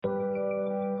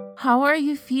How are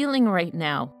you feeling right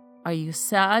now? Are you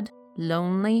sad,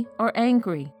 lonely, or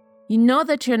angry? You know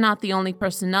that you're not the only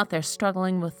person out there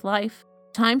struggling with life.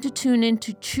 Time to tune in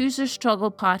to Choose Your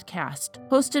Struggle podcast,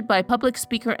 hosted by public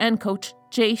speaker and coach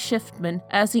Jay Shiftman,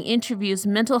 as he interviews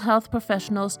mental health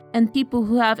professionals and people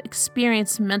who have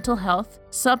experienced mental health,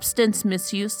 substance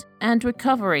misuse, and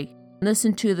recovery.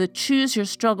 Listen to the Choose Your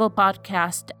Struggle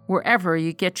podcast wherever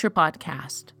you get your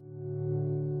podcast.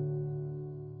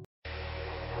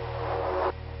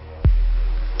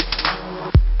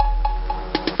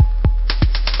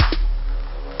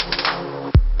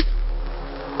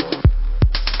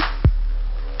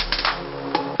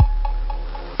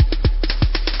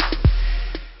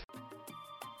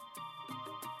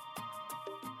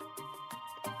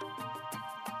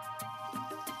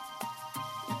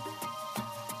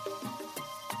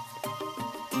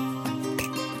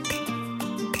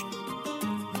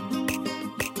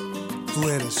 Tú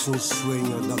eres un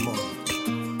sueño de amor.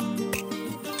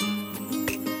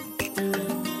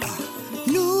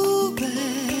 Nube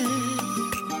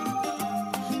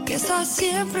que está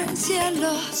siempre en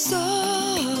cielo,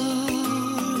 sol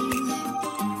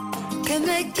que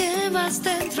me quemas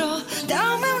dentro.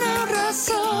 Dame una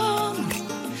razón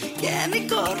que mi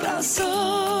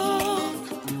corazón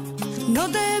no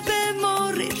debe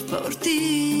morir por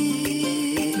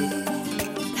ti.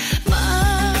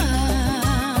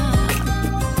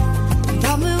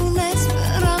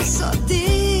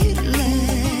 Dile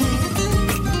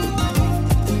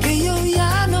que yo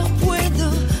ya no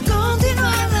puedo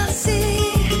continuar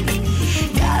así,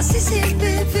 casi sin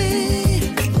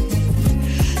vivir,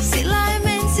 sin la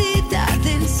inmensidad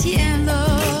del cielo.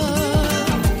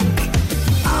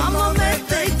 Ámame,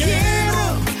 te quiero,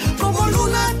 como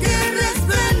luna que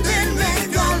resplende en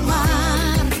medio al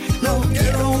mar. No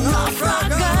quiero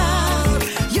naufragar,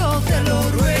 yo te lo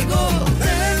ruego.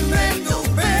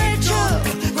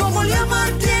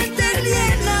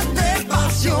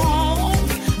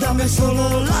 Dame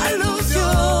solo la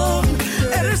ilusión,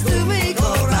 eres tú mi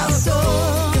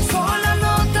corazón. Soy la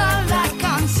nota, la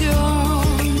canción,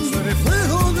 Soy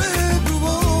reflejo de tu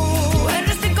voz. tú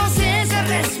eres mi conciencia,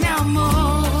 eres mi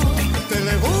amor. Te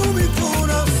elevo mi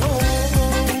corazón.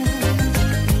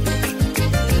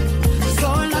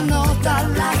 Soy la nota,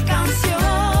 la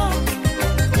canción.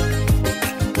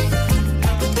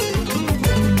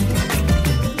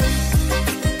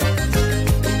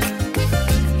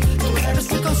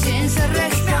 Conciencia,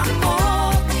 eres mi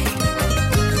amor.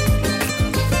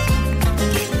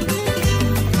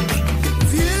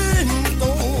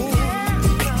 Viento,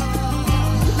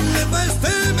 lleva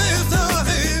este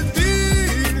mensaje,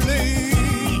 dile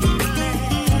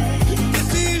que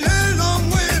si le no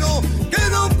muero, que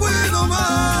no puedo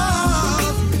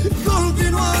más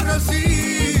continuar así,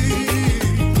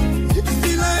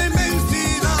 sin la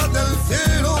inmensidad del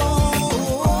cielo.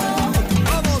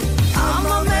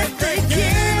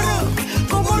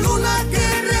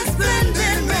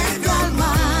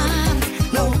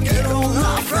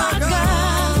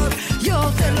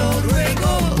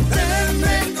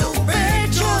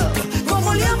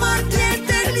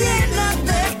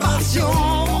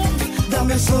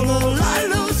 Solo la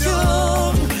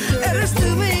ilusión, eres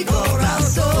tú mi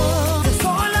corazón.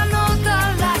 Soy la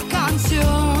nota, la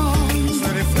canción,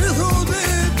 Soy reflejo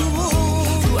de tu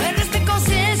voz. tú eres mi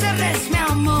conciencia, eres mi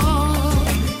amor.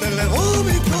 Te elevo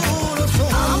mi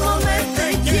corazón. Ámame, te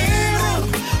quiero,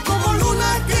 como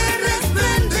luna que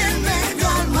resplende en medio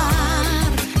al mar.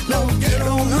 no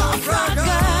quiero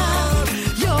naufragar,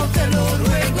 yo te lo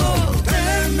ruego.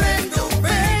 Tenme en tu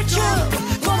pecho,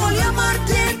 Como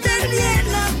llamarte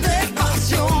llena de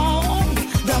pasión.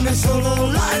 dame solo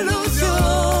la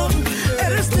ilusión,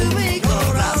 Eres tú mi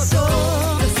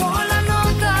corazón. Soy la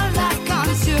nota, la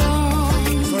canción,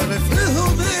 soy reflejo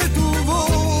de tu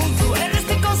voz. tú eres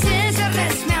mi conciencia,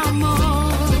 eres mi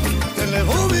amor. Te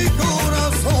elevo mi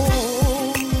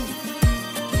corazón.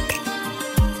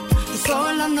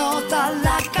 Soy la nota,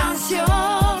 la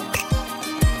canción,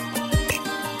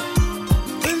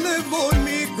 Te elevo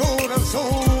mi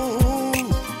corazón.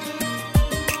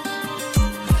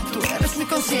 tú eres mi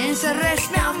conciencia, eres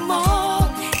mi amor.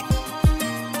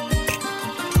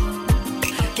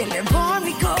 Que elevó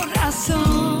mi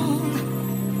corazón.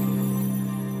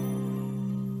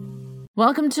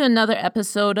 Welcome to another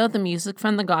episode of the Music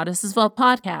from the Goddess's Vault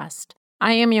podcast.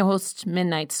 I am your host,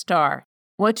 Midnight Star.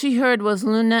 What you heard was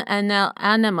Luna Anel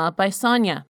Anima by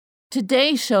Sonia.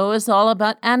 Today's show is all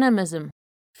about animism.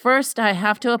 First, I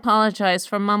have to apologize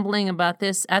for mumbling about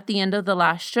this at the end of the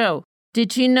last show.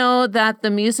 Did you know that the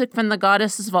Music from the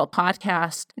Goddess's Vault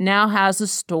podcast now has a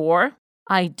store?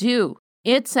 I do.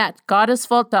 It's at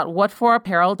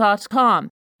goddessvault.whatforapparel.com.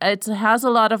 It has a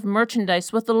lot of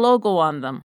merchandise with the logo on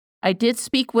them. I did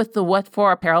speak with the What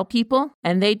For Apparel people,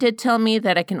 and they did tell me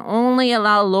that I can only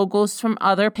allow logos from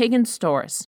other pagan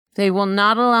stores. They will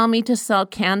not allow me to sell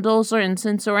candles or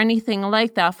incense or anything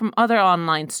like that from other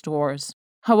online stores.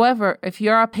 However, if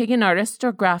you're a pagan artist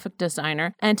or graphic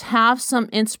designer and have some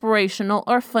inspirational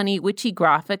or funny witchy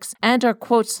graphics and or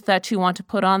quotes that you want to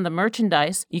put on the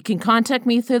merchandise, you can contact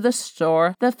me through the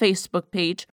store, the Facebook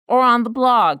page, or on the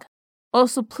blog.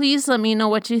 Also, please let me know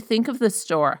what you think of the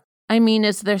store. I mean,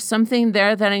 is there something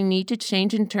there that I need to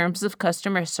change in terms of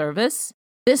customer service?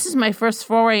 This is my first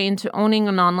foray into owning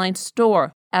an online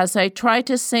store. As I tried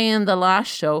to say in the last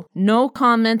show, no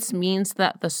comments means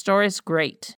that the store is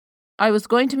great. I was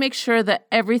going to make sure that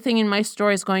everything in my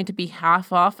store is going to be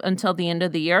half off until the end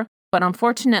of the year, but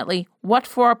unfortunately, What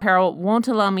For Apparel won't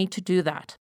allow me to do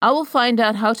that. I will find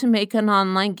out how to make an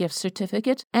online gift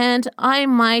certificate, and I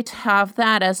might have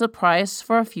that as a prize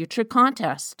for a future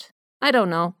contest. I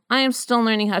don't know. I am still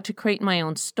learning how to create my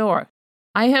own store.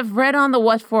 I have read on the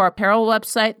What For Apparel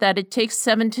website that it takes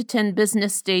 7 to 10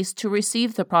 business days to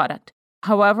receive the product.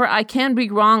 However, I can be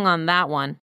wrong on that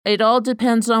one. It all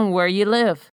depends on where you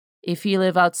live. If you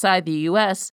live outside the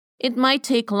US, it might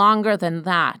take longer than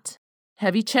that.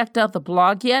 Have you checked out the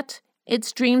blog yet?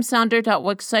 It's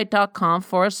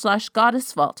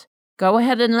dreamsounder.wixsite.com/goddessvault. Go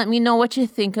ahead and let me know what you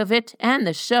think of it and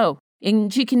the show.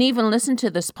 And you can even listen to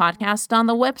this podcast on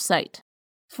the website.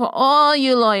 For all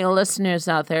you loyal listeners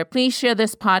out there, please share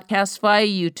this podcast via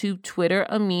YouTube, Twitter,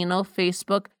 Amino,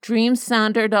 Facebook,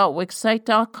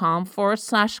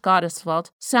 dreamsounder.wixsite.com/goddessvault,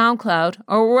 SoundCloud,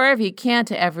 or wherever you can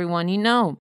to everyone you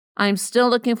know. I'm still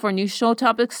looking for new show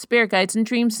topics, spirit guides, and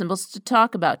dream symbols to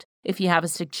talk about. If you have a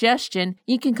suggestion,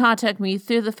 you can contact me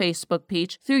through the Facebook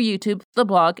page, through YouTube, the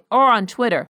blog, or on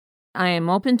Twitter. I am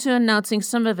open to announcing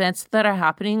some events that are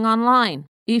happening online.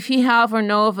 If you have or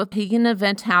know of a pagan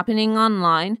event happening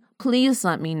online, please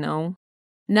let me know.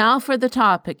 Now for the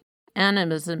topic,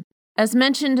 animism. As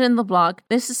mentioned in the blog,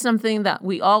 this is something that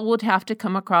we all would have to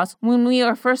come across when we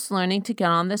are first learning to get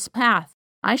on this path.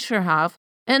 I sure have.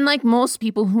 And like most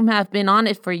people who have been on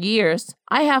it for years,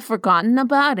 I have forgotten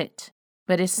about it.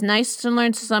 But it's nice to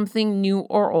learn something new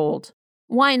or old.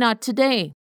 Why not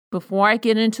today? Before I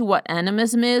get into what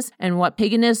animism is and what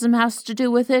paganism has to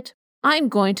do with it, I'm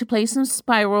going to play some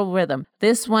spiral rhythm.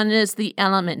 This one is the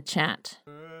element chant.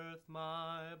 Earth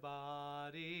my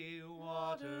body,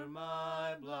 water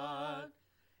my blood,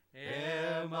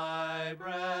 air my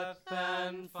breath,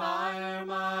 and fire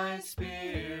my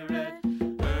spirit.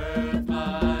 Earth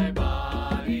my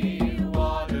body,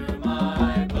 water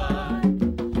my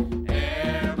blood,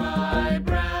 air my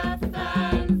breath,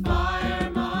 and fire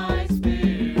my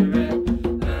spirit.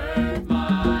 Earth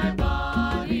my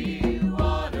body,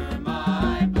 water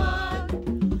my blood,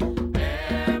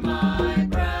 air my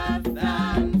breath,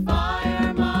 and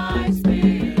fire my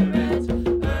spirit.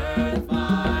 Earth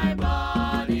my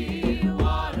body,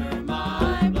 water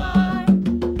my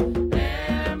blood,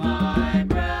 air my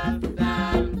breath.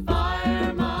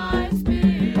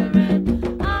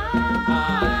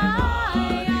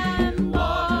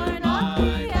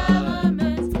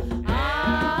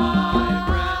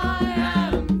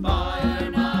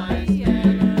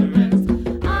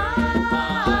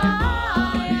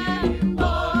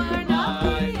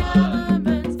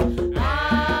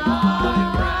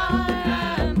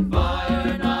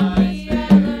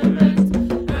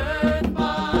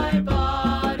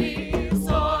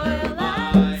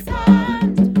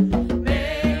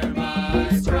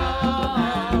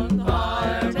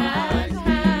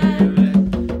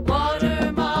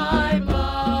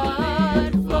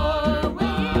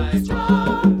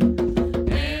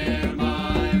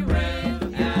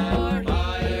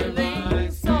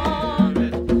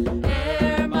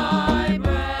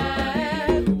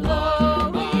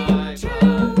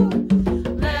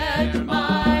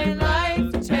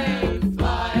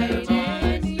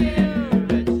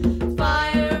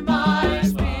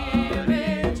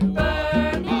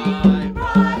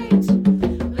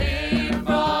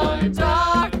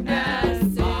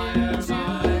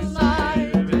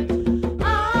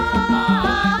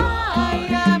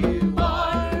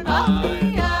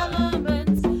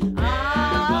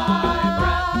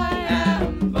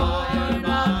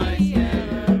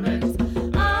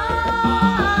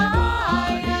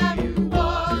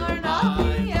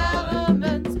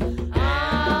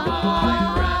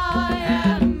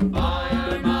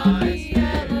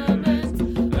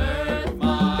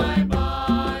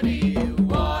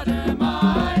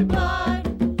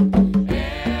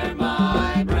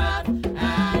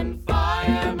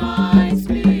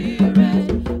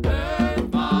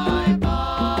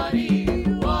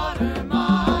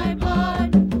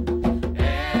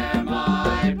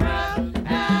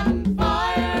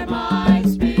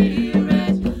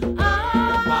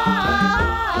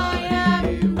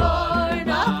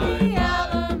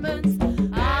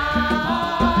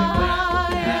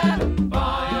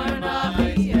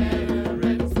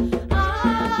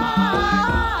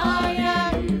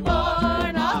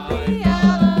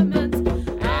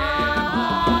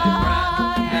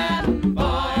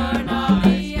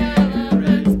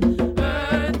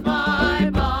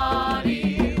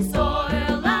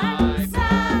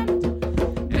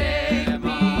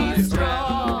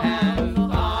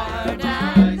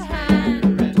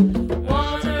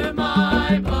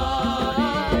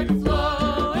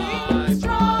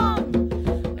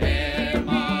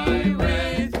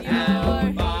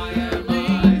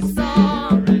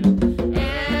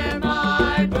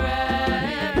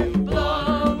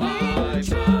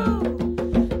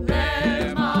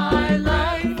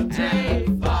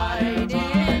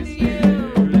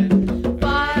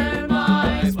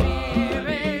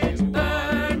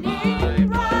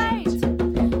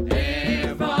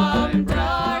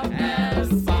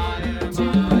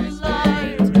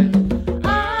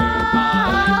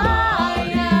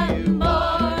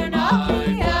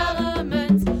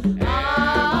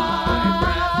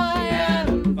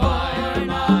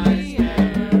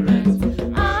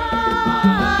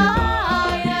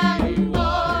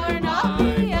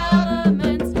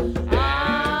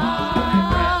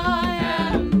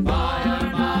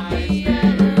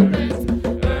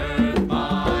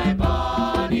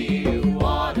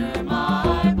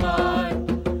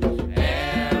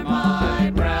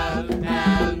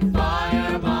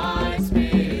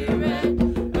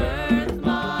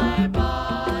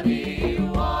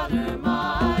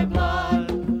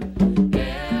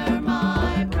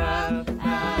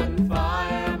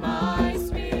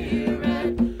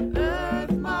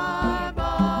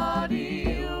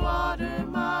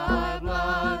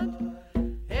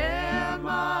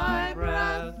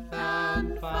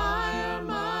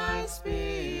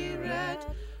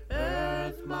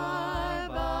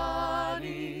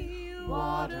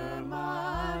 water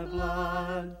my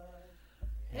blood,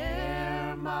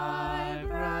 air my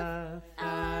breath,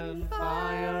 and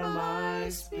fire my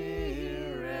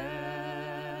spirit.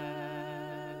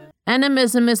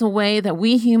 Animism is a way that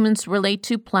we humans relate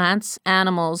to plants,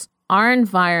 animals, our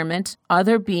environment,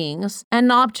 other beings,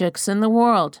 and objects in the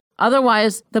world.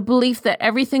 Otherwise, the belief that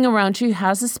everything around you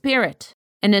has a spirit.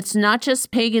 And it's not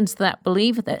just pagans that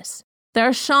believe this. There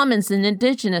are shamans in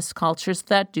indigenous cultures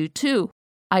that do too.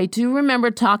 I do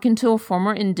remember talking to a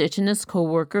former indigenous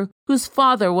coworker whose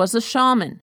father was a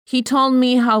shaman. He told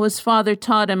me how his father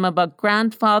taught him about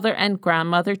grandfather and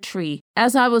grandmother tree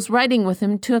as I was riding with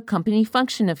him to a company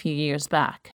function a few years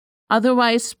back.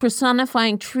 Otherwise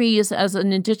personifying trees as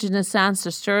an indigenous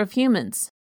ancestor of humans.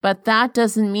 But that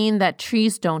doesn't mean that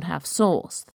trees don't have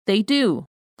souls. They do.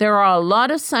 There are a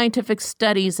lot of scientific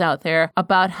studies out there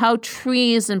about how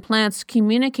trees and plants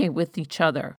communicate with each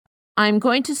other. I'm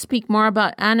going to speak more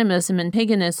about animism and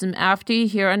paganism after you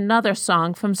hear another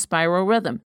song from Spiral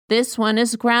Rhythm. This one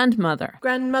is Grandmother.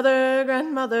 Grandmother,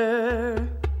 grandmother,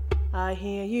 I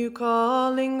hear you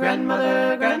calling.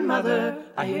 Grandmother, grandmother,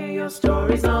 I hear your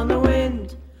stories on the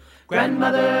wind.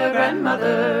 Grandmother,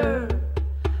 grandmother,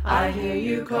 I hear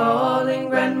you calling.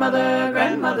 Grandmother,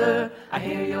 grandmother, I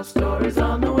hear your stories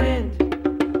on the wind.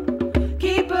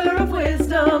 Keeper of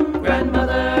wisdom,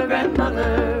 grandmother,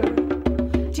 grandmother,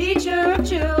 teacher of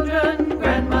children,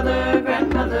 grandmother,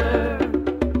 grandmother,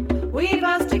 weave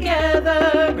us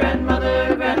together,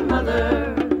 grandmother,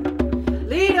 grandmother,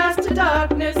 lead us to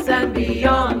darkness and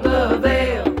beyond the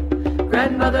veil.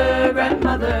 Grandmother,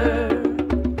 grandmother,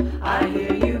 I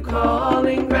hear you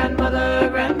calling. Grandmother,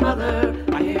 grandmother,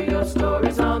 I hear your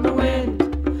stories on the wind.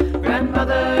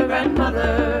 Grandmother,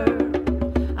 grandmother,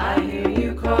 I hear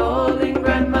you calling.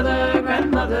 Grandmother,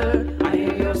 grandmother, I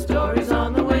hear your stories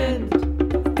on the wind.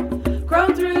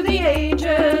 Grown through the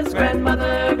ages,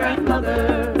 grandmother,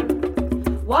 grandmother,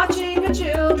 watching the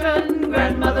children,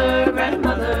 grandmother,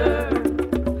 grandmother,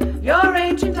 your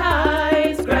ancient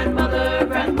eyes, grandmother,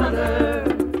 grandmother,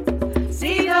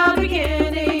 see the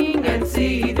beginning and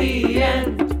see the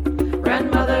end.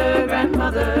 Grandmother,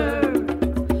 grandmother,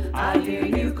 I hear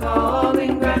you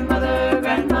calling. Grandmother,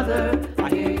 grandmother, I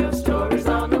hear your stories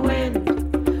on the wind.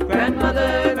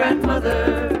 Grandmother,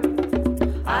 grandmother,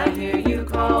 I hear you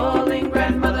calling.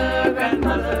 Grandmother,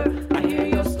 grandmother, I hear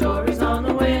your stories on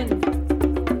the wind.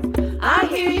 I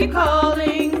hear you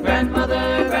calling.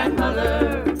 Grandmother,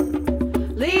 grandmother,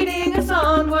 leading us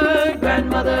onward.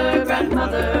 Grandmother,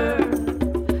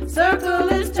 grandmother, circle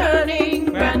is turning.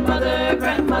 Grandmother,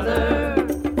 grandmother,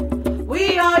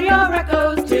 we are your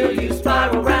echoes till you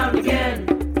spiral round again.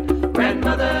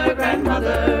 Grandmother,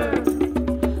 grandmother,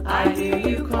 I hear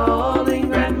you calling.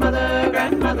 Grandmother,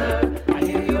 grandmother, I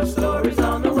hear your stories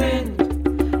on the wind.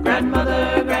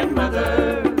 Grandmother,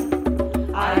 grandmother,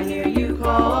 I hear you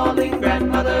calling.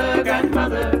 Grandmother,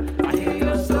 grandmother, I hear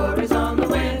your stories on the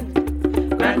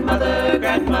wind. Grandmother,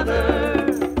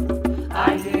 grandmother,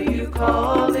 I hear you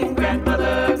calling.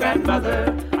 Grandmother,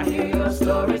 grandmother, I hear your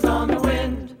stories on the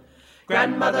wind.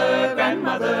 Grandmother,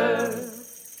 grandmother,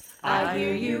 I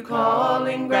hear you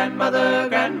calling. Grandmother,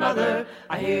 grandmother,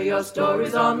 I hear your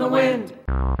stories on the wind.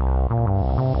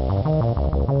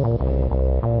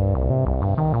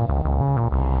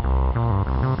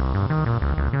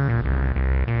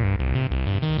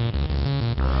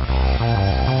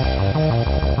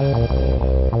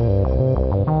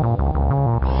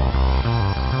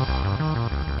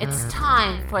 It's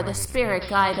time for the Spirit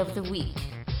Guide of the Week.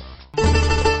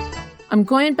 I'm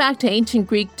going back to ancient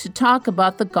Greek to talk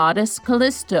about the goddess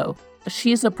Callisto.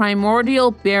 She's a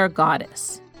primordial bear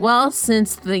goddess. Well,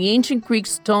 since the ancient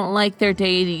Greeks don't like their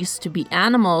deities to be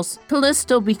animals,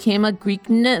 Callisto became a Greek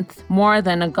nymph more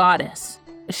than a goddess.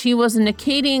 She was an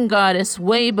Akkadian goddess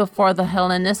way before the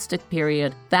Hellenistic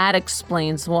period. That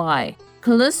explains why.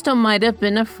 Callisto might have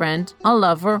been a friend, a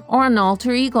lover, or an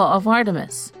alter ego of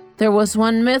Artemis. There was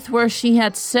one myth where she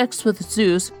had sex with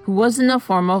Zeus, who was in the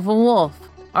form of a wolf.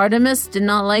 Artemis did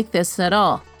not like this at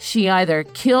all. She either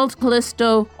killed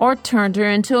Callisto or turned her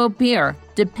into a bear,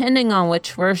 depending on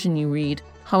which version you read.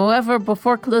 However,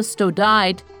 before Callisto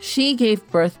died, she gave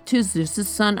birth to Zeus'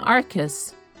 son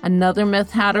Arcas. Another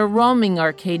myth had her roaming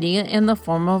Arcadia in the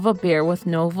form of a bear with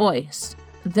no voice.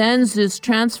 Then Zeus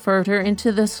transferred her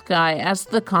into the sky as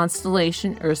the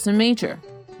constellation Ursa Major.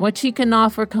 What you can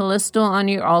offer Callisto on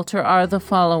your altar are the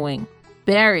following: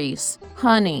 berries,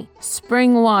 honey,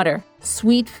 spring water,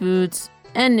 sweet foods,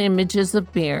 and images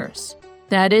of bears.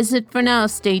 That is it for now.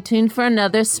 Stay tuned for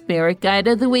another Spirit Guide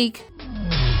of the Week.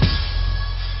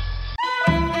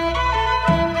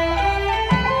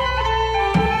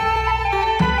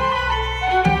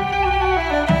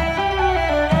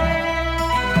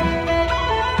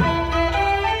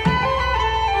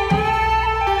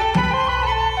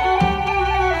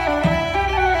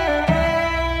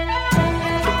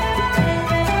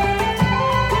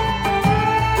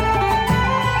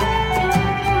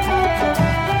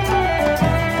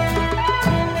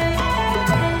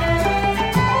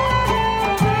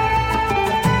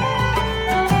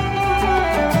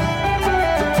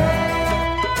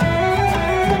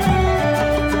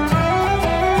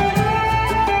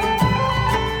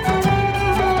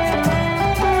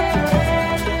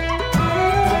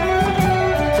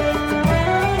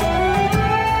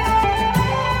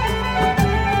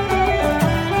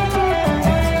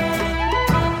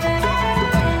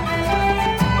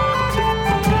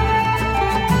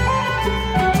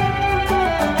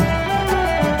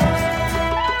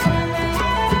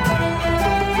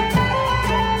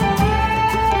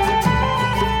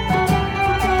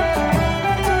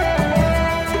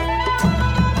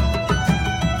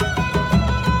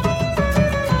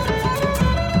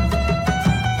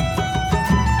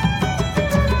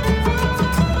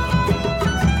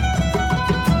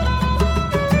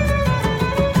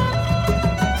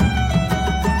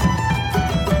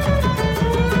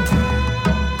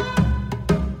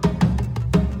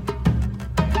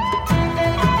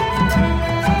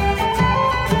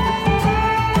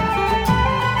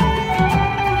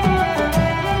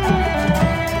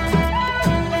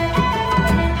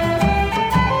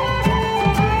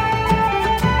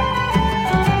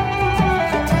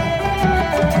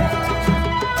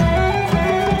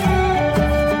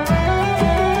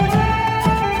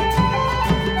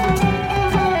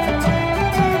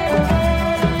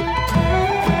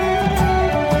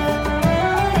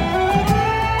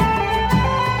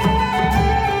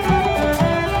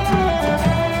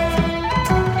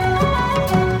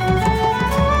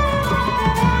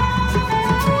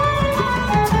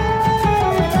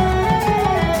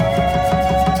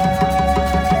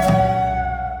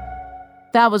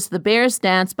 That was The Bear's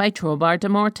Dance by Trobar de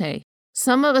Morte.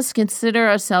 Some of us consider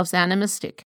ourselves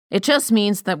animistic. It just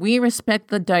means that we respect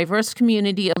the diverse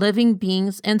community of living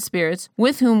beings and spirits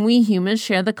with whom we humans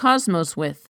share the cosmos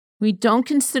with. We don't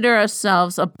consider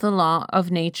ourselves above the law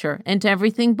of nature, and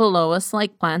everything below us,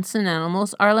 like plants and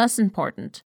animals, are less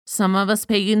important. Some of us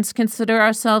pagans consider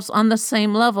ourselves on the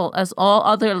same level as all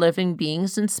other living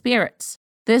beings and spirits.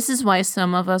 This is why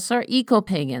some of us are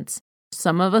eco-pagans.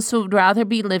 Some of us would rather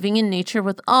be living in nature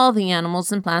with all the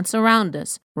animals and plants around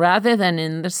us, rather than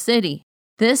in the city.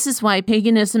 This is why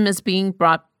paganism is being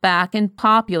brought back and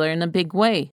popular in a big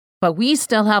way. But we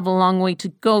still have a long way to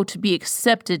go to be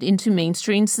accepted into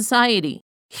mainstream society.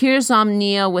 Here's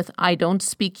Omnia with I Don't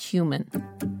Speak Human.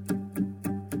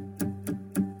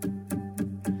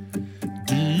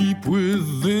 Deep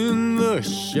within the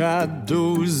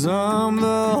shadows, I'm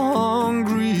the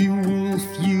hungry wolf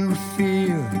you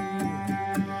fear.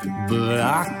 But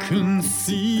I can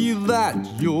see that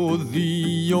you're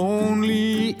the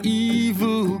only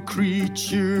evil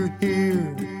creature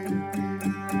here.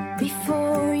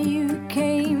 Before you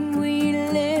came, we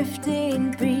lived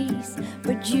in peace,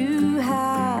 but you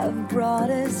have brought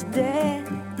us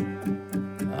death.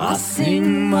 I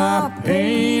sing my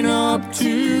pain up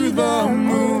to the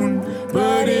moon,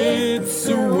 but it's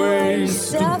a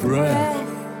waste of breath.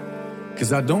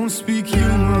 'Cause I don't speak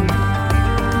human.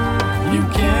 You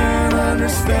can't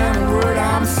understand a word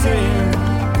I'm saying.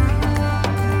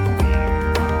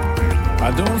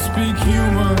 I don't speak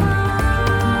human.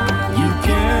 You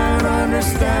can't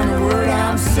understand a word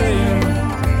I'm saying.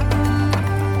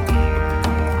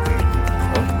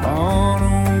 Upon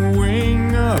a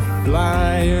wing, a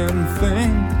flying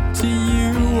thing. To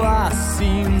you I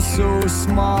seem so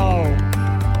small,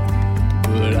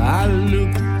 but I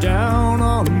look down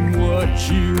on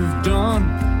what you've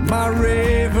done. My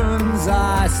raven's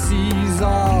eye sees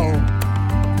all.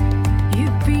 You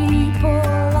people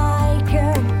like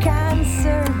a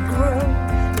cancer grow,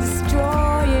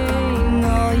 destroying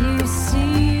all you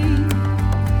see.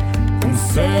 And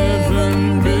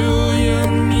 7 billion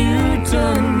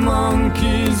mutant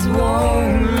monkeys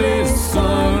won't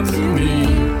listen to me.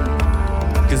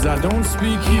 'Cause I don't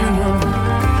speak human.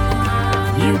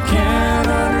 You can't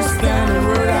understand a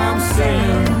word I'm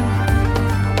saying.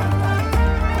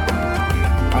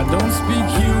 I don't speak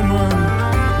human.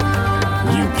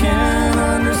 You can't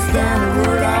understand a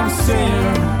word I'm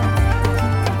saying.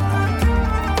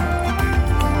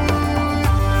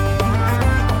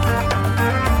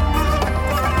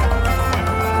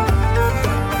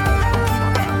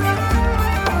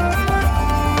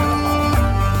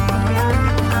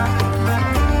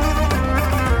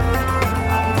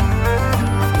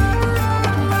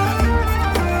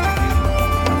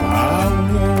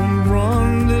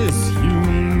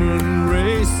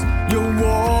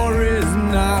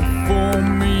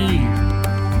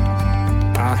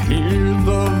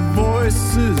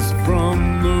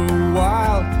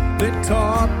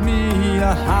 Taught me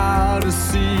how to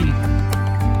see.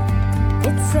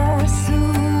 It's us who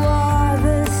are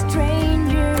the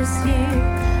strangers here,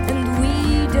 and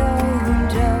we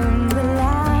don't own the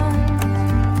land.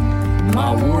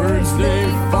 My words, they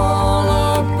fall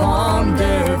upon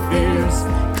deaf ears,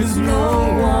 'cause no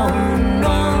one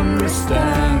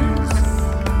understands.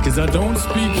 'Cause I don't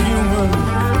speak human.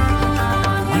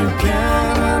 You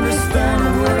can't understand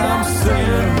a word I'm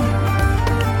saying.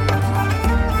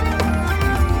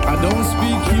 I don't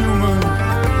speak human.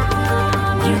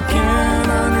 You can't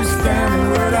understand a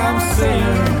word I'm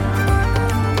saying.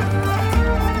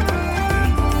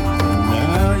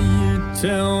 Now you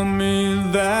tell me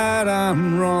that I'm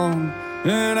wrong,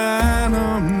 and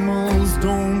animals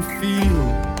don't feel.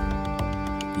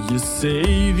 You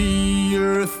say the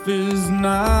earth is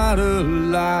not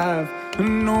alive,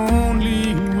 and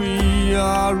only we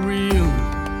are real.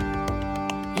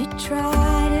 You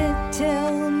try to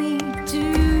tell me to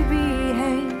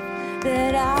behave,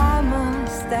 that I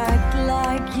must act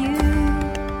like you,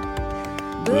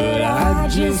 but I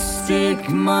just stick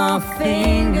my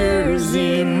fingers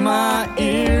in my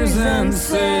ears and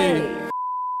say,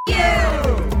 you!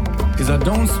 'Cause I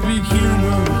don't speak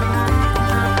human.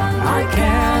 I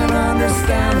can't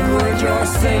understand the words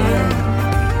you're saying.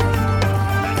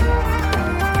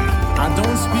 I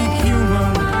don't speak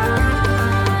human.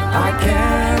 I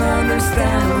can't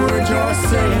understand the words you're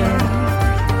saying.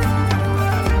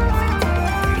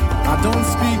 I don't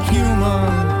speak human.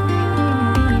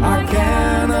 I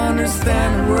can't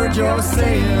understand the words you're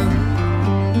saying.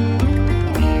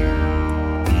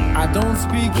 I don't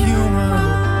speak human.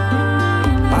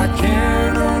 I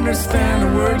can't understand the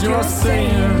words you're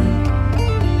saying.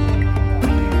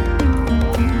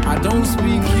 I don't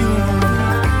speak human.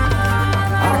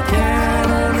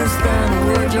 can't understand the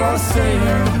words you're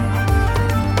saying.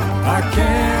 I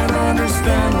can't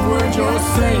understand the words you're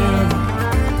saying.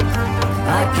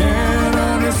 I can't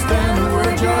understand the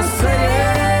words you're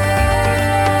saying.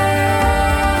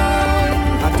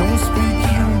 I don't speak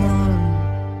human.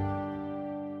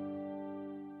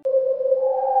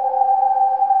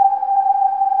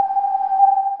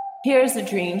 Here's a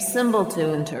dream symbol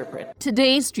to interpret.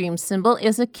 Today's dream symbol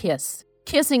is a kiss.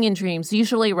 Kissing in dreams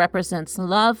usually represents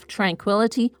love,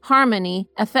 tranquility, harmony,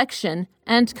 affection,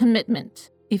 and commitment.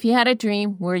 If you had a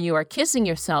dream where you are kissing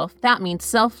yourself, that means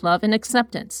self-love and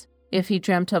acceptance. If you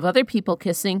dreamt of other people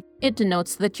kissing, it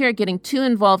denotes that you're getting too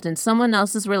involved in someone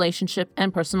else's relationship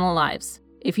and personal lives.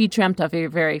 If you dreamt of your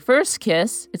very first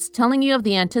kiss, it's telling you of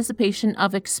the anticipation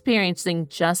of experiencing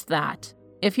just that.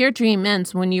 If your dream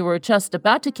ends when you were just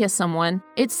about to kiss someone,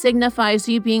 it signifies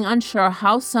you being unsure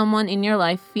how someone in your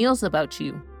life feels about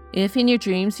you. If in your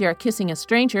dreams you are kissing a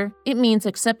stranger, it means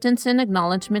acceptance and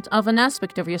acknowledgement of an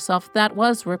aspect of yourself that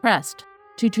was repressed.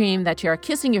 To dream that you are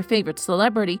kissing your favorite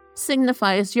celebrity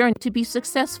signifies yearning to be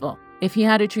successful. If you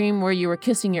had a dream where you were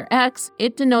kissing your ex,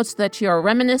 it denotes that you are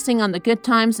reminiscing on the good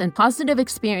times and positive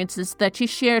experiences that you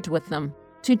shared with them.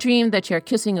 To dream that you are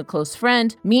kissing a close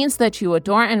friend means that you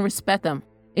adore and respect them.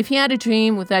 If you had a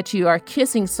dream that you are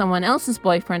kissing someone else's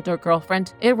boyfriend or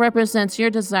girlfriend, it represents your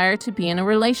desire to be in a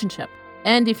relationship.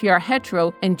 And if you are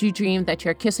hetero and you dream that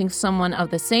you're kissing someone of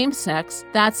the same sex,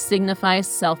 that signifies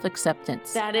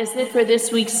self-acceptance. That is it for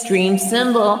this week's dream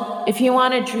symbol. If you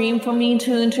want a dream for me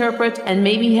to interpret and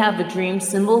maybe have a dream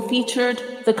symbol featured,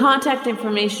 the contact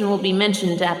information will be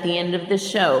mentioned at the end of this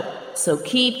show. So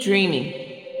keep dreaming.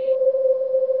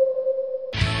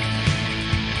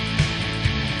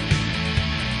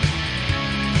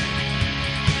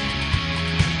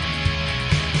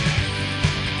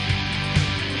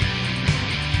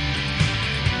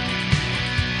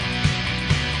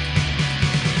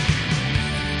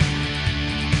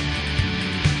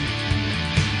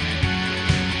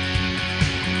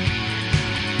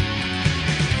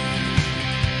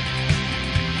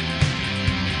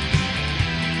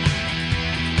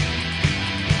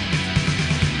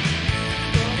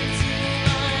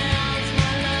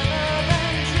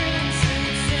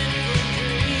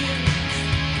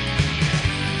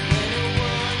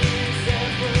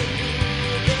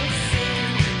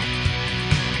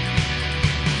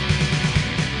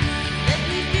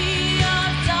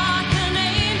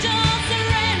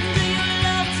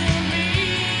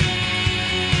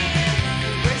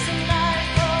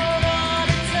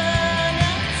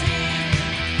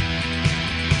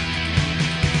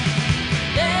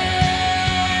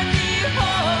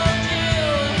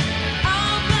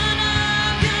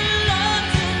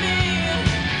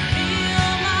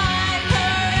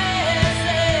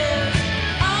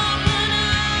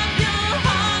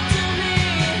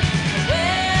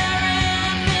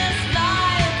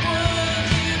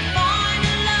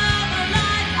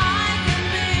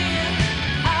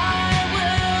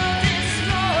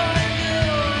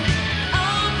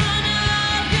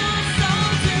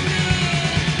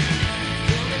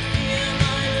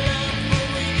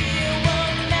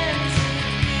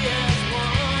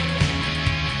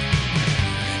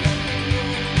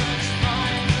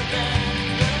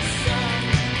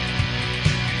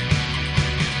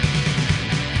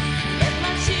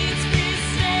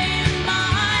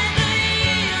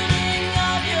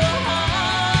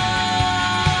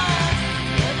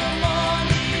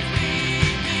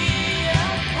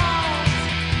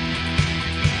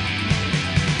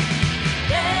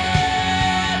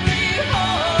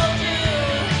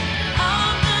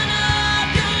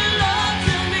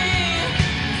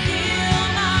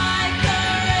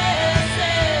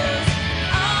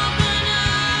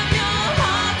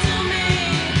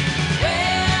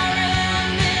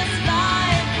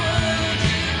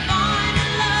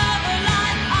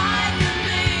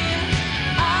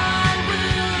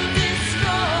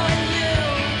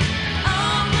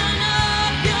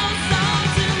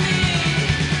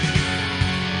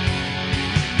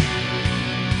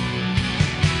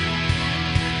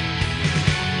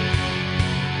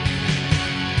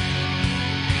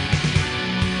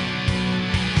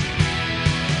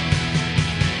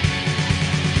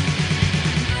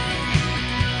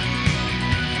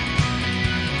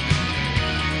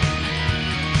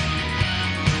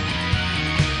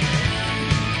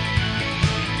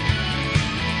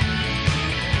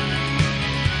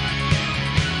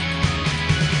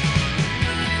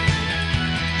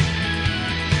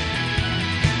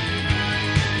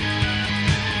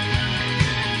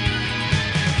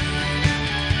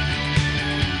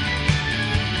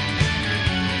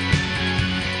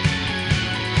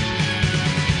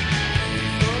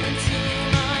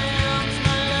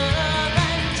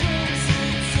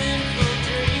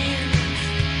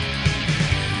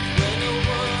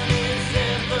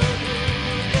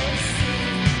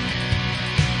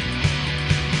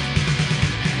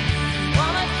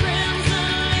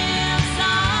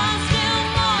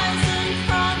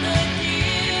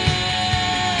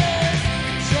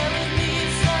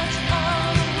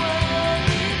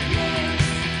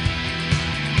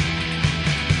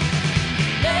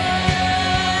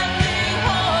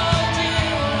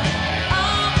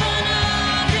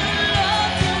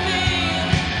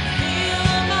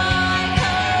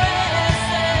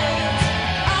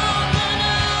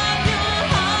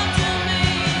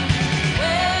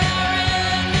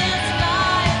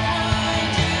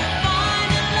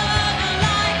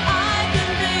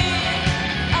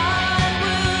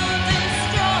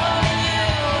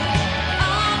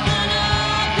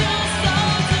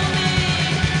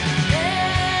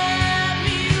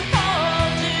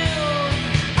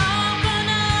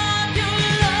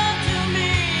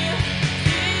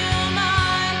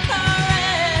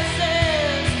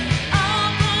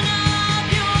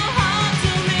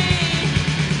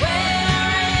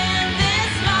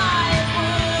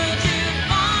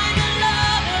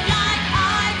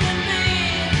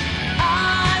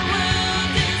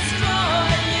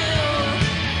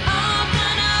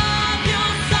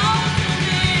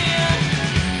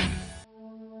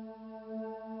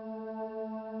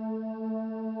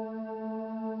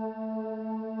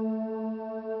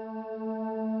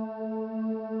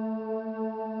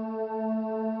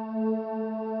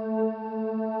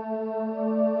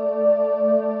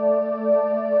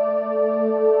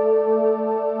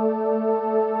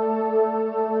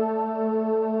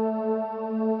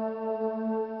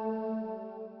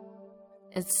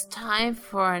 It's time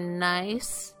for a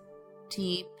nice,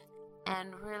 deep,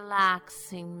 and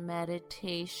relaxing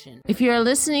meditation. If you're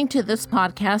listening to this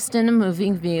podcast in a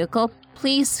moving vehicle,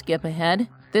 please skip ahead.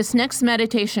 This next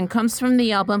meditation comes from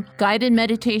the album Guided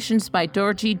Meditations by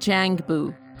Dorji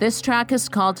Jangbu. This track is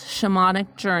called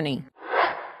Shamanic Journey.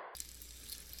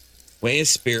 Waya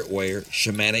Spirit Warrior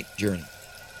Shamanic Journey.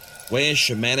 Waya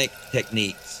shamanic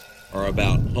techniques are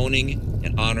about honing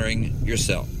and honoring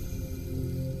yourself.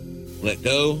 Let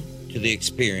go to the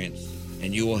experience,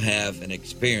 and you will have an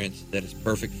experience that is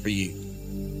perfect for you.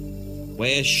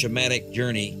 Waya's shamanic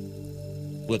journey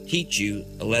will teach you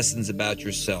the lessons about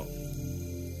yourself.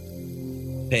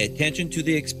 Pay attention to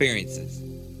the experiences,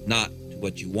 not to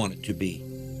what you want it to be.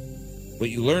 What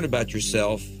you learn about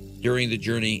yourself during the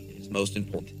journey is most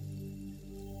important.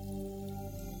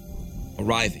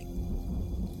 Arriving.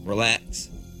 Relax.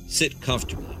 Sit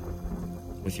comfortably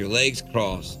with your legs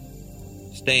crossed.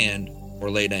 Stand or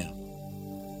lay down.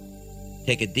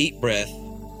 Take a deep breath.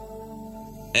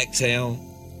 Exhale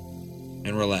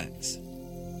and relax.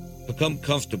 Become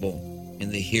comfortable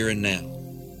in the here and now.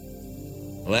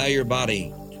 Allow your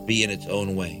body to be in its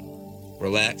own way.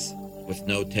 Relax with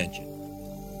no tension.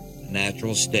 A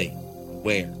natural state,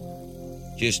 aware,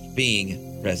 just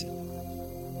being present.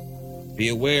 Be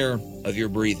aware of your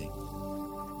breathing.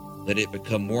 Let it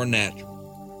become more natural.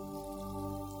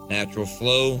 Natural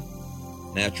flow,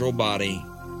 natural body,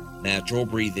 natural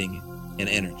breathing and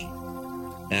energy.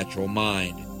 Natural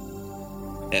mind.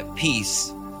 At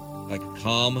peace, like a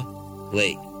calm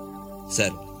lake,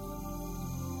 settling.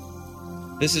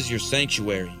 This is your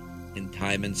sanctuary in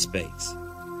time and space.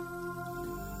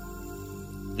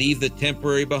 Leave the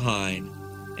temporary behind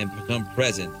and become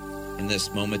present in this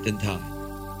moment in time.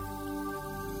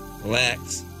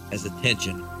 Relax as the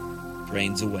tension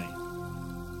drains away.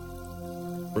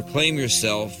 Reclaim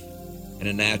yourself in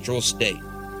a natural state.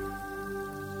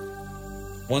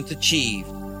 Once achieved,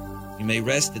 you may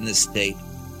rest in this state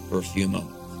for a few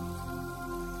moments.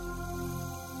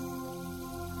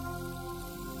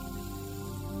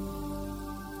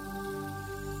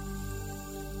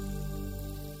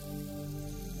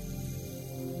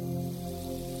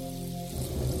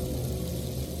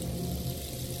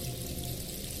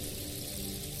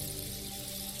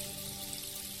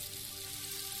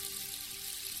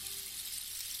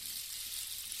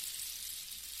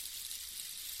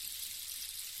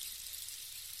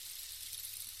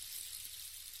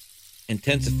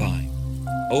 Intensify,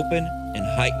 open, and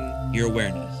heighten your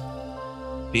awareness.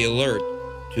 Be alert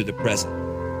to the present.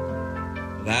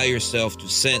 Allow yourself to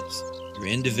sense your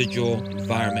individual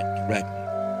environment directly.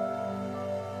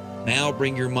 Now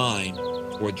bring your mind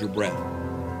towards your breath.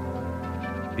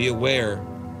 Be aware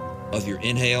of your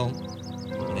inhale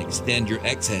and extend your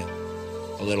exhale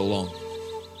a little longer.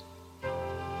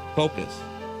 Focus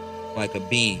like a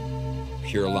beam of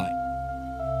pure light.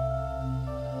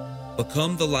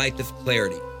 Become the light of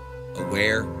clarity,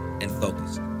 aware and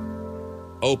focused.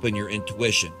 Open your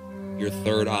intuition, your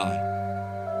third eye,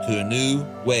 to a new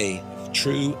way of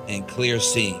true and clear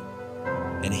seeing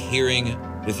and hearing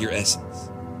with your essence.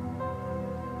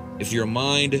 If your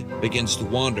mind begins to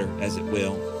wander, as it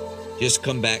will, just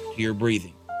come back to your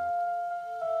breathing.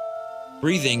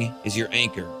 Breathing is your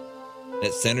anchor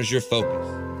that centers your focus,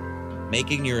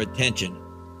 making your attention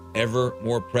ever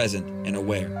more present and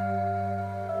aware.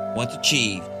 Once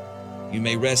achieved, you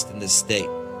may rest in this state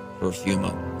for a few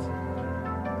moments.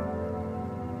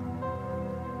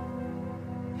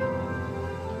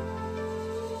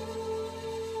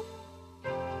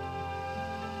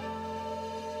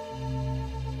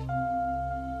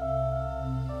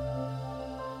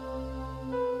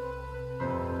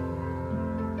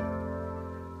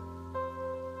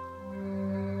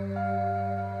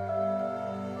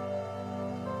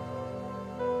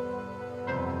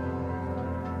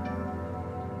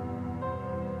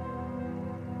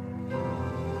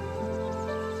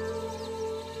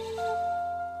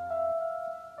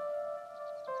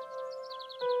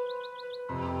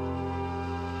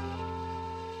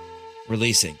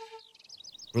 Releasing.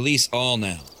 Release all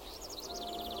now,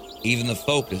 even the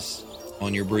focus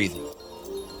on your breathing.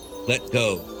 Let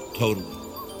go totally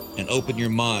and open your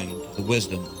mind to the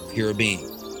wisdom of pure being.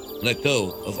 Let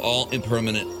go of all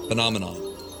impermanent phenomena,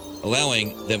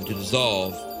 allowing them to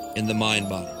dissolve in the mind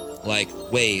body like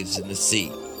waves in the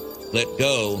sea. Let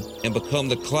go and become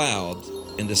the clouds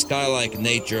in the sky-like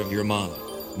nature of your mind,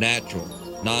 natural,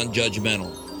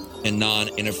 non-judgmental, and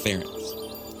non-interference.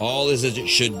 All is as it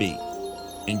should be.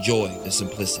 Enjoy the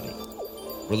simplicity.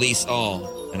 Release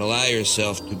all and allow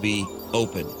yourself to be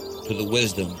open to the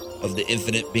wisdom of the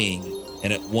infinite being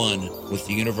and at one with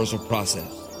the universal process.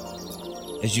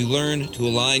 As you learn to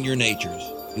align your natures,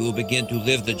 you will begin to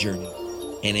live the journey,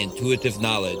 and intuitive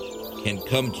knowledge can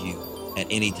come to you at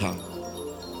any time.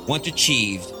 Once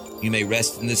achieved, you may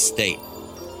rest in this state,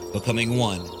 becoming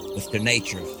one with the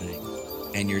nature of things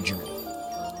and your journey.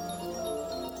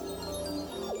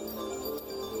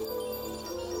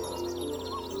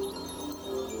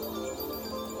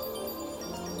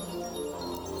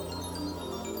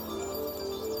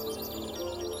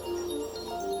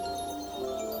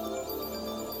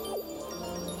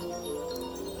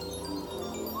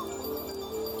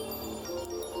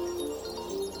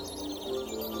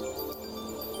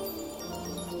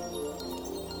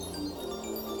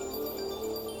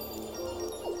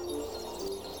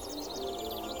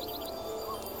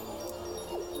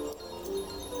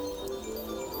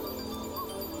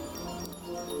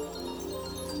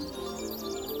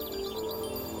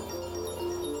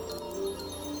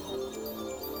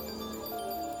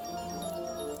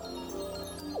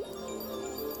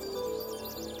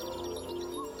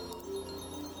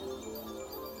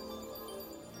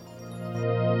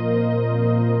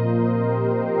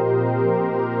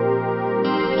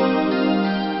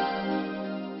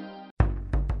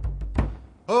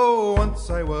 Oh, once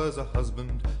I was a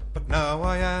husband, but now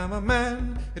I am a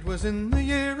man. It was in the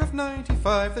year of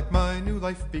 95 that my new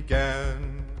life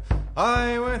began.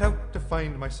 I went out to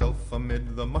find myself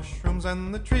amid the mushrooms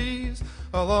and the trees,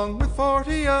 along with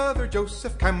 40 other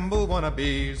Joseph Campbell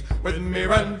wannabes, with me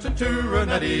ranting to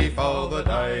Renetti for the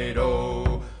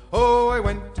Dido. Oh, I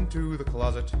went into the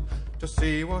closet to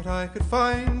see what I could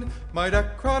find. My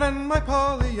Dacron and my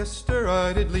polyester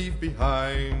I did leave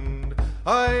behind.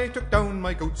 I took down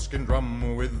my goatskin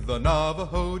drum with the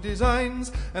Navajo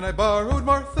designs, and I borrowed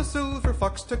Martha's silver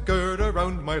fox to gird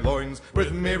around my loins,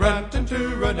 with me ranting to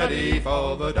Renetti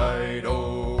for the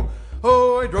Dido.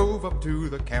 Oh, I drove up to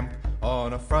the camp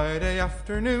on a Friday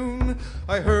afternoon.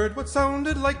 I heard what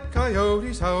sounded like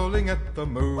coyotes howling at the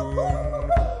moon.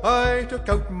 I took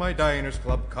out my Diners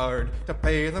Club card to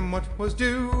pay them what was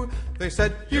due. They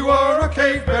said, "You are a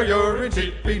cave bear, you're in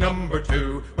GP number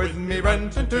 2, with me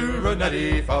ranting to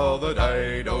Renetti for the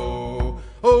Dido."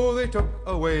 Oh, they took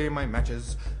away my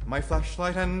matches, my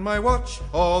flashlight and my watch.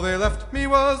 All they left me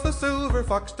was the silver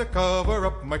fox to cover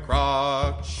up my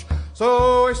crotch.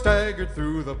 So I staggered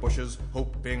through the bushes,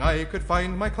 hoping I could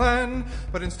find my clan,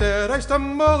 but instead I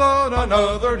stumbled on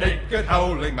another naked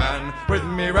howling man, with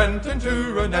me ranting to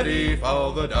Renetti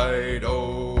for the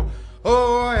Dido.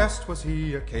 Oh, I asked, was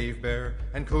he a cave bear,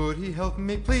 and could he help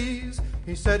me please?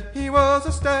 He said he was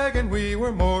a stag and we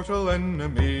were mortal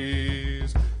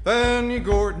enemies. Then he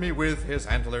gored me with his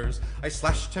antlers, I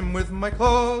slashed him with my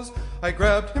claws, I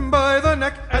grabbed him by the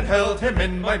neck and held him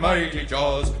in my mighty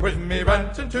jaws, with me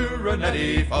ranting to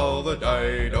Renetti for the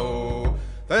Dido.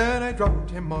 Then I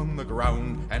dropped him on the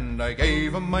ground, and I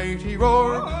gave a mighty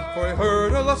roar, for I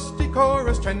heard a lusty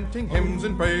chorus chanting hymns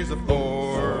in praise of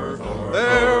Thor.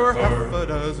 There were half a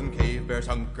dozen cave bears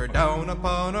hunkered down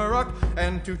upon a rock,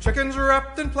 and 2 chickens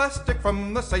wrapped in plastic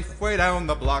from the Safeway down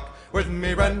the block, with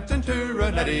me ranting to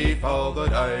Renetti for the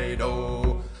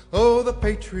Dido. Oh, the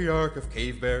patriarch of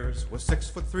cave bears was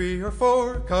 6'3" or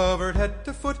 4", covered head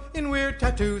to foot in weird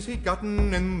tattoos he'd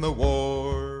gotten in the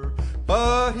war.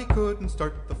 But he couldn't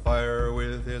start the fire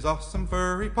with his awesome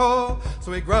furry paw,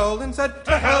 so he growled and said,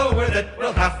 "To hell with it,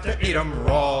 we'll have to eat 'em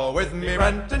raw," with me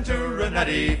ranting to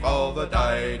Renetti for the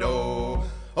Dido.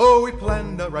 Oh, we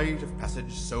planned a rite of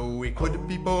passage so we could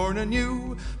be born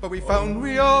anew, but we found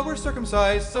we all were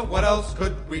circumcised, so what else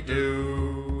could we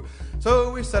do?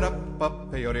 So we set up a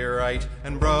peyote rite,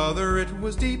 and brother, it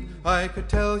was deep. I could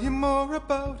tell you more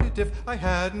about it if I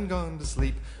hadn't gone to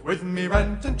sleep, with me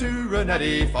ranting to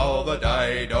Renetti for the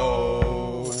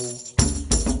Dido.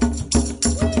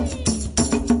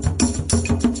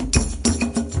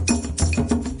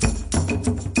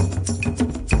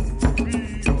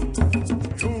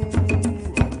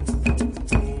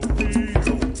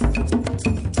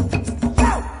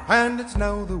 And it's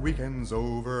now the weekend's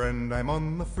over, and I'm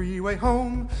on the freeway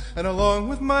home, and along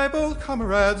with my bold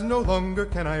comrades no longer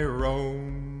can I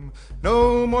roam.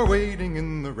 No more wading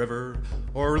in the river,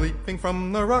 or leaping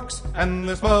from the rocks, and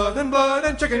there's mud and blood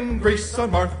and chicken grease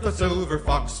on Martha Silver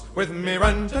Fox, with me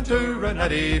ranting to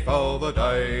Renetti for the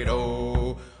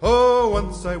Dido. Oh,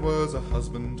 once I was a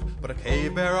husband, but a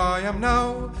cave bear I am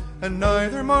now, and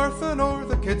neither Martha nor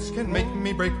the kids can make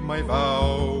me break my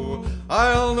vow.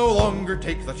 I'll no longer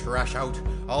take the trash out,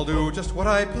 I'll do just what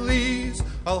I please.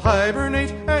 I'll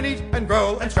hibernate and eat and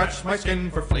growl and scratch my skin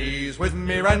for fleas, with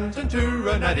me ranting to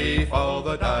Renetti for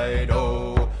the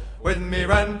Dido. With me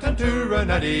ranting to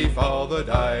Renetti for the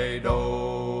Dido.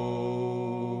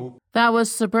 That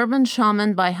was Suburban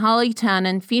Shaman by Holly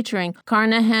Tannen featuring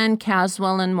Carnahan,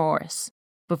 Caswell, and Morris.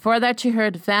 Before that, you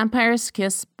heard Vampire's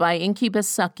Kiss by Incubus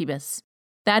Succubus.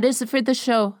 That is it for the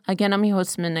show. Again, I'm your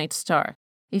host, Midnight Star.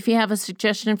 If you have a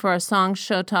suggestion for a song,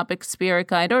 show topic, spirit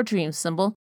guide, or dream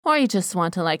symbol, or you just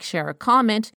want to share a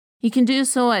comment, you can do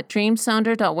so at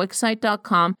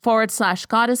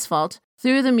dreamsounder.wixsite.com/goddessvault,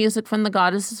 through the Music from the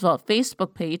Goddess's Vault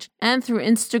Facebook page, and through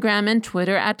Instagram and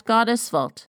Twitter at Goddess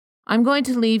Vault. I'm going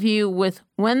to leave you with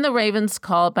When the Ravens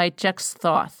Call by Jex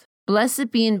Thoth. Blessed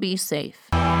be and be safe.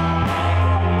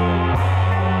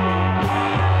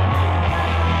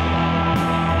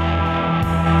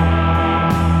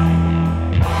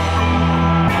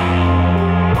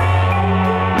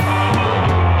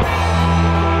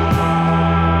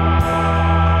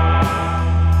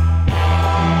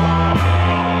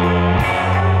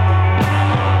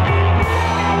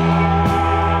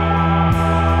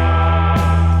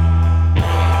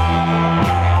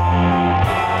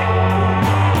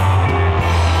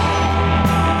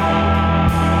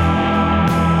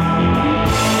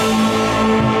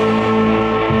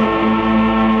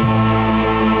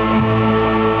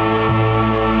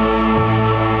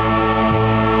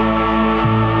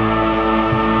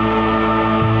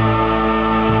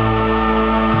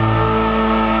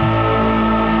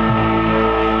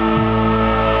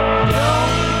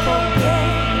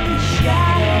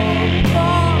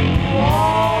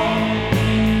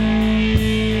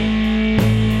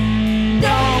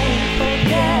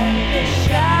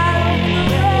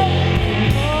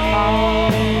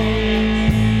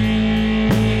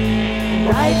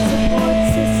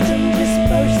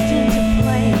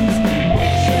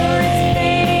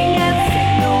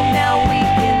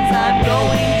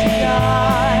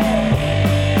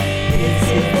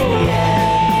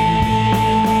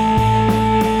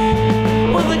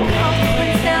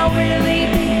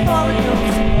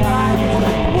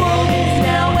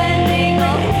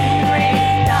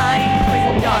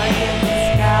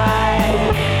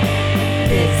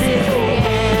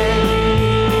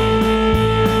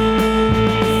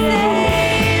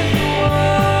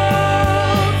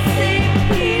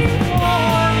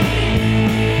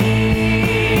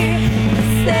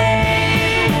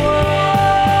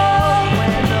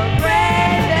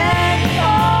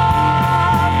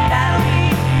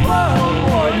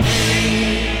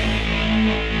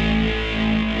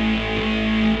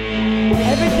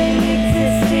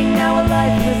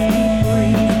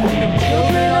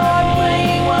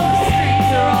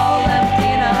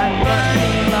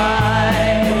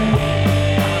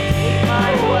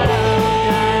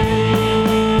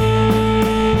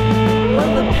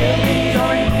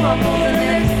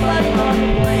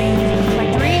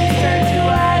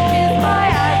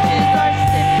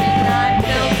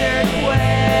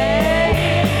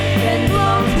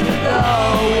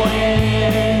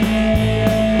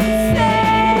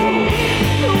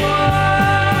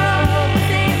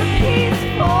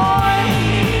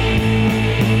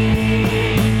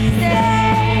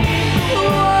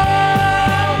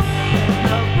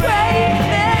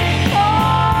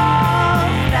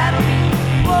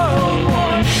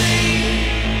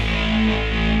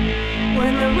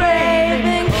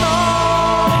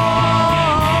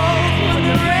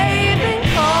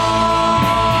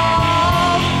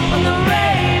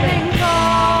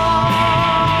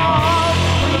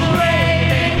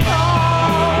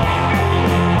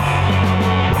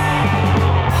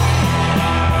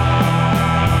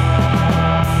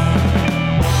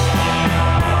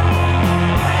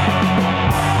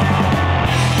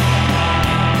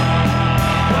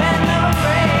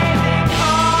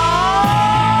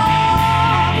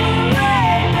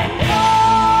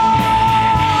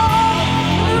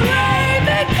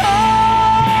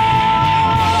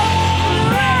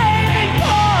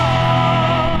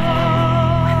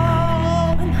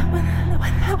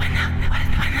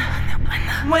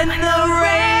 When the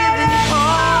rain